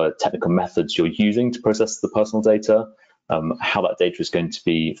particular technical methods you're using to process the personal data, how that data is going to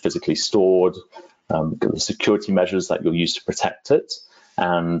be physically stored, the security measures that you'll use to protect it,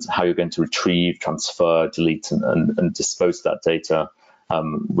 and how you're going to retrieve, transfer, delete, and dispose of that data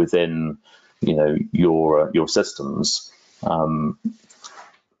within your systems.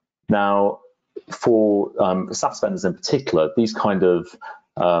 Now, for SaaS vendors in particular, these kind of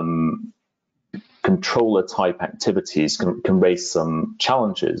controller type activities can raise some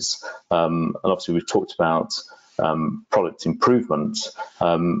challenges. And obviously we've talked about product improvement,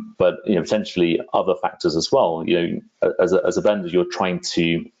 but potentially other factors as well. As a vendor, you're trying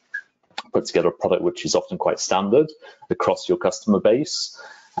to put together a product which is often quite standard across your customer base.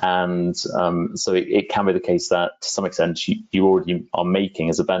 And so it can be the case that to some extent you already are making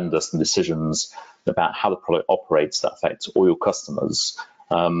as a vendor some decisions about how the product operates that affect all your customers.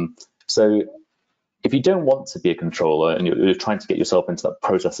 So if you don't want to be a controller and you're trying to get yourself into that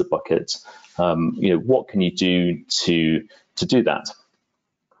processor bucket, what can you do to do that?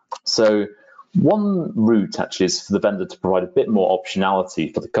 So one route actually is for the vendor to provide a bit more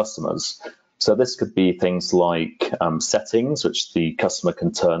optionality for the customers. So this could be things like settings, which the customer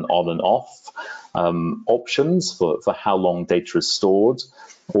can turn on and off, options for how long data is stored,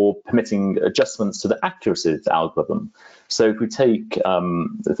 or permitting adjustments to the accuracy of the algorithm. So if we take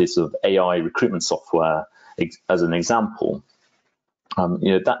this sort of AI recruitment software as an example,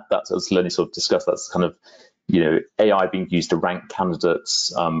 that's, as Leonie sort of discussed, that's kind of AI being used to rank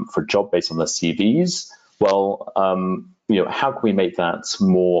candidates for a job based on their CVs. Well, how can we make that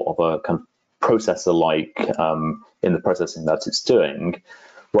more of a kind of processor-like in the processing that it's doing?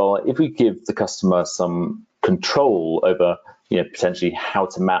 Well, if we give the customer some control over potentially how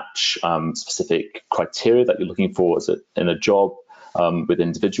to match specific criteria that you're looking for in a job with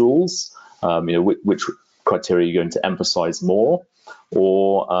individuals, which criteria you're going to emphasize more,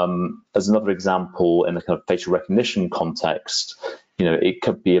 or as another example in the kind of facial recognition context, it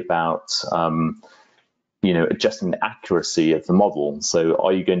could be about adjusting the accuracy of the model. So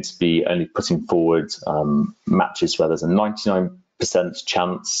are you going to be only putting forward matches where there's a 99%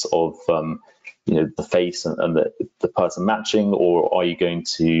 chance of the face and the person matching, or are you going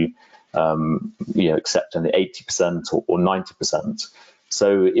to accept only 80% or 90%?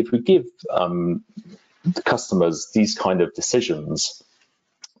 So if we give the customers these kind of decisions,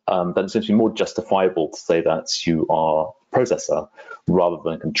 then it's going to be more justifiable to say that you are a processor rather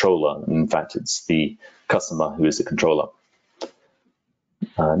than a controller. In fact, it's the customer who is the controller.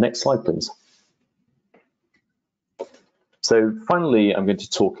 Next slide, please. So finally, I'm going to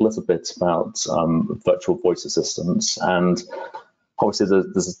talk a little bit about virtual voice assistants. And obviously,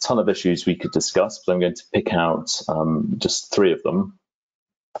 there's a ton of issues we could discuss, but I'm going to pick out just 3 of them.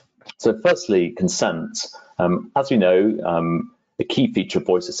 So firstly, consent. As we know, a key feature of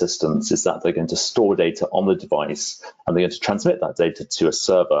voice assistants is that they're going to store data on the device, and they're going to transmit that data to a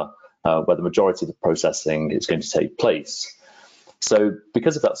server where the majority of the processing is going to take place. So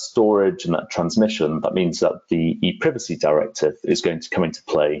because of that storage and that transmission, that means that the e-privacy directive is going to come into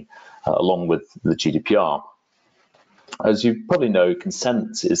play along with the GDPR. As you probably know,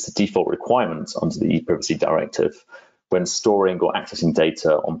 consent is the default requirement under the e-privacy directive when storing or accessing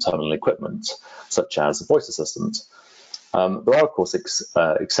data on terminal equipment, such as a voice assistant. There are, of course,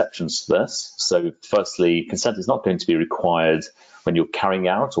 exceptions to this. So firstly, consent is not going to be required when you're carrying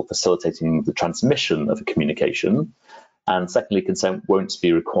out or facilitating the transmission of a communication. And secondly, consent won't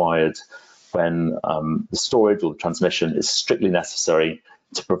be required when the storage or the transmission is strictly necessary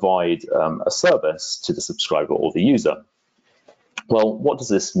to provide a service to the subscriber or the user. Well, what does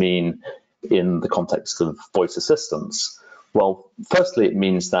this mean in the context of voice assistants? Well, firstly, it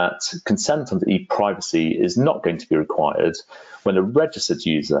means that consent under e-privacy is not going to be required when a registered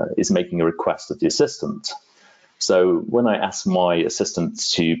user is making a request of the assistant. So when I ask my assistant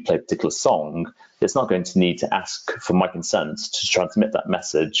to play a particular song, it's not going to need to ask for my consent to transmit that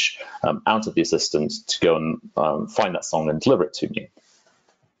message out of the assistant to go and find that song and deliver it to me.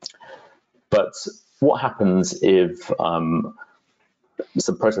 But what happens if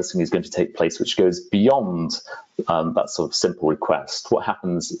some processing is going to take place which goes beyond that sort of simple request? What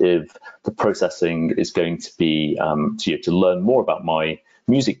happens if the processing is going to be to learn more about my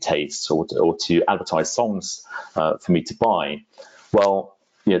music tastes or to advertise songs for me to buy? Well,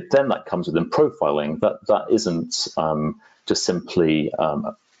 then that comes within profiling. That isn't just simply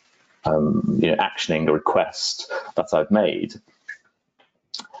actioning a request that I've made.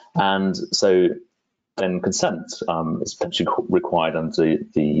 And so then consent is potentially required under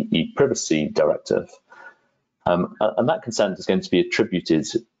the e-privacy directive. And that consent is going to be attributed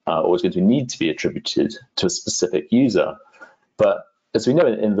or is going to need to be attributed to a specific user. But as we know,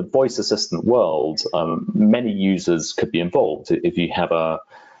 in the voice assistant world, many users could be involved. If you have a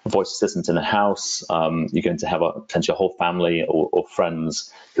voice assistant in a house, you're going to have potentially a whole family or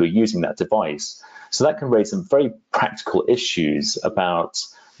friends who are using that device. So that can raise some very practical issues about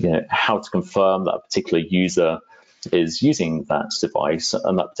how to confirm that a particular user is using that device,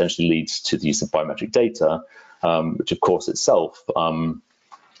 and that potentially leads to the use of biometric data, which of course itself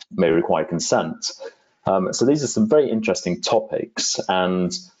may require consent. So these are some very interesting topics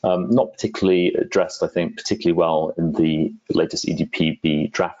and not particularly addressed, I think, particularly well in the latest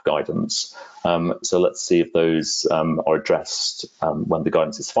EDPB draft guidance. So let's see if those are addressed when the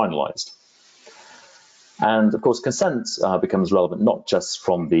guidance is finalized. And of course, consent becomes relevant not just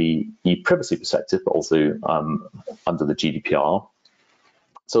from the e-privacy perspective, but also under the GDPR.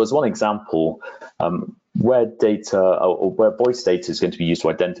 So as one example, where data or where voice data is going to be used to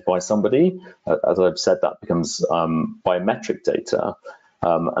identify somebody, as I've said, that becomes biometric data,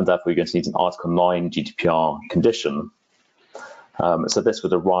 and therefore you're going to need an Article 9 GDPR condition. So this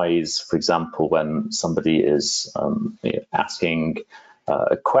would arise, for example, when somebody is asking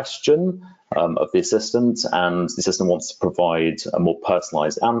a question of the assistant, and the assistant wants to provide a more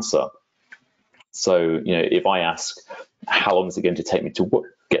personalized answer. So, if I ask, how long is it going to take me to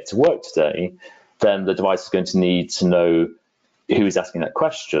get to work today, then the device is going to need to know who is asking that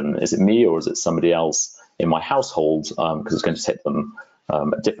question. Is it me or is it somebody else in my household? Because it's going to take them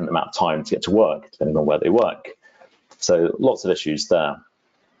a different amount of time to get to work, depending on where they work. So lots of issues there.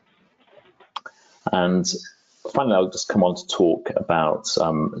 And finally, I'll just come on to talk about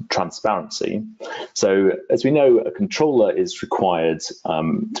transparency. So as we know, a controller is required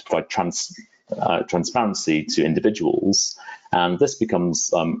to provide transparency to individuals, and this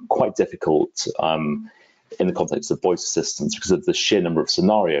becomes quite difficult in the context of voice assistants because of the sheer number of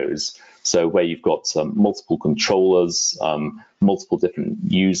scenarios. So where you've got multiple controllers, multiple different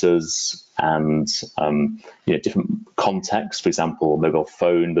users, and different contexts. For example, a mobile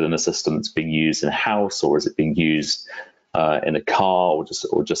phone with an assistant being used in a house, or is it being used in a car,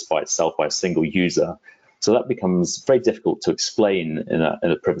 or just by itself by a single user? So that becomes very difficult to explain in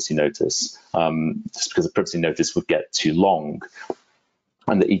a privacy notice, just because a privacy notice would get too long.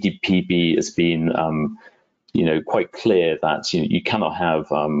 And the EDPB has been quite clear that you cannot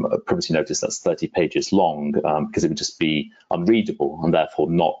have a privacy notice that's 30 pages long, because it would just be unreadable and therefore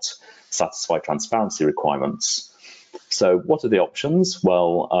not satisfy transparency requirements. So what are the options?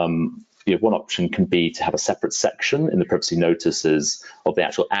 Well, one option can be to have a separate section in the privacy notices of the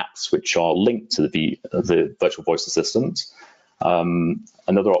actual apps which are linked to the virtual voice assistant.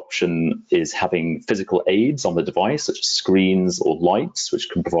 Another option is having physical aids on the device, such as screens or lights, which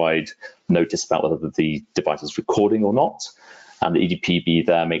can provide notice about whether the device is recording or not. And the EDPB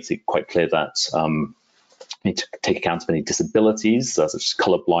there makes it quite clear that you need to take account of any disabilities, such as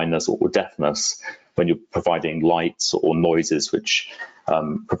colour blindness or deafness, when you're providing lights or noises which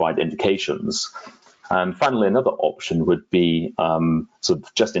provide indications. And finally, another option would be sort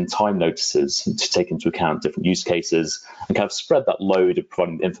of just-in-time notices to take into account different use cases and kind of spread that load of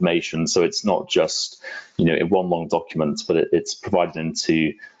providing information, so it's not just in one long document, but it's provided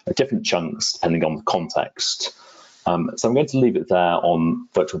into different chunks depending on the context. So I'm going to leave it there on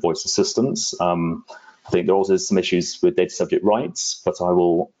virtual voice assistants. I think there are also some issues with data subject rights, but I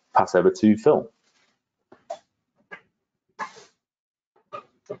will pass over to Phil.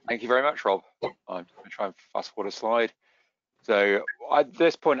 Thank you very much, Rob. I'm going to try and fast forward a slide. So at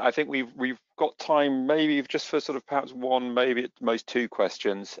this point, I think we've got time maybe just for sort of perhaps one, maybe at most two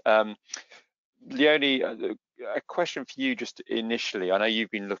questions. Leonie, a question for you just initially. I know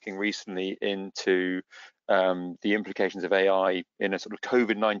you've been looking recently into the implications of AI in a sort of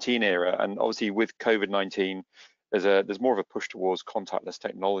COVID-19 era, and obviously with COVID-19, there's more of a push towards contactless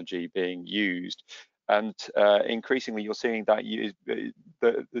technology being used. And increasingly, you're seeing that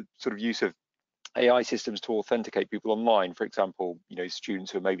the sort of use of AI systems to authenticate people online. For example,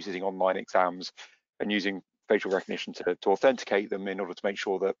 students who are maybe sitting online exams and using facial recognition to authenticate them in order to make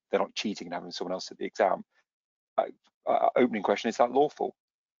sure that they're not cheating and having someone else at the exam. Opening question: is that lawful?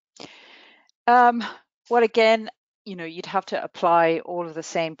 Well, again, you'd have to apply all of the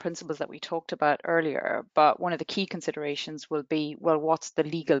same principles that we talked about earlier, but one of the key considerations will be, well, what's the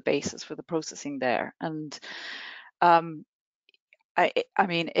legal basis for the processing there? And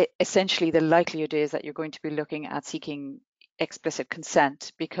essentially the likelihood is that you're going to be looking at seeking explicit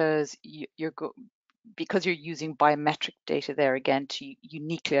consent, because because you're using biometric data there again to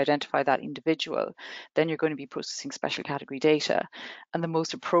uniquely identify that individual, then you're going to be processing special category data. And the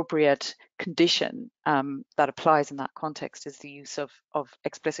most appropriate condition that applies in that context is the use of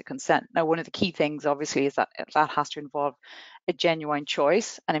explicit consent. Now, one of the key things, obviously, is that has to involve a genuine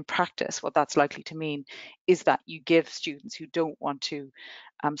choice. And in practice, what that's likely to mean is that you give students who don't want to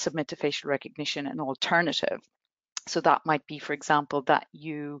submit to facial recognition an alternative. So that might be, for example, that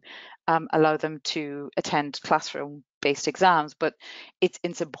you allow them to attend classroom based exams, but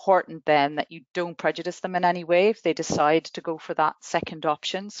it's important then that you don't prejudice them in any way if they decide to go for that second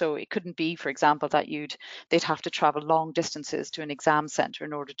option. So it couldn't be, for example, that they'd have to travel long distances to an exam center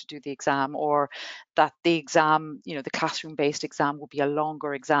in order to do the exam, or that the exam, the classroom based exam will be a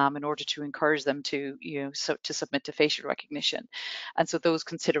longer exam in order to encourage them to, to submit to facial recognition. And so those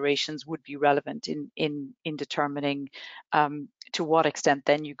considerations would be relevant in determining to what extent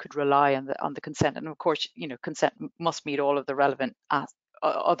then you could rely on the consent. And of course, consent must meet all of the relevant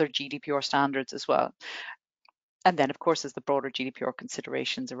other GDPR standards as well. And then, of course, there's the broader GDPR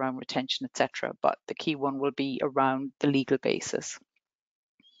considerations around retention, etc. But the key one will be around the legal basis.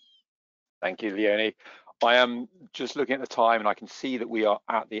 Thank you, Leonie. I am just looking at the time and I can see that we are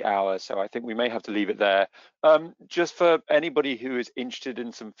at the hour, so I think we may have to leave it there. Just for anybody who is interested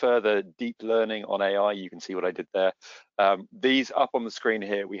in some further deep learning on AI, you can see what I did there. These up on the screen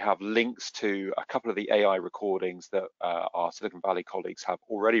here, we have links to a couple of the AI recordings that our Silicon Valley colleagues have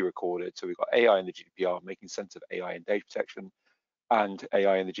already recorded. So we've got AI in the GDPR, making sense of AI in data protection, and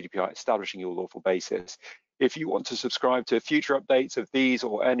AI in the GDPR, establishing your lawful basis. If you want to subscribe to future updates of these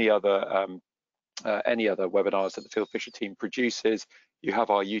or any other webinars that the Phil Fisher team produces, you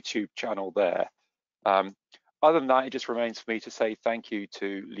have our YouTube channel there. Other than that, it just remains for me to say thank you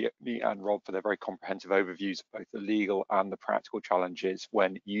to Leonie and Rob for their very comprehensive overviews of both the legal and the practical challenges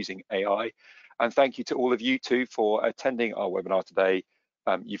when using AI. And thank you to all of you too for attending our webinar today.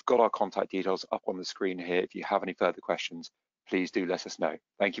 You've got our contact details up on the screen here. If you have any further questions, please do let us know.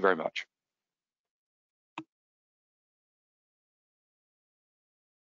 Thank you very much.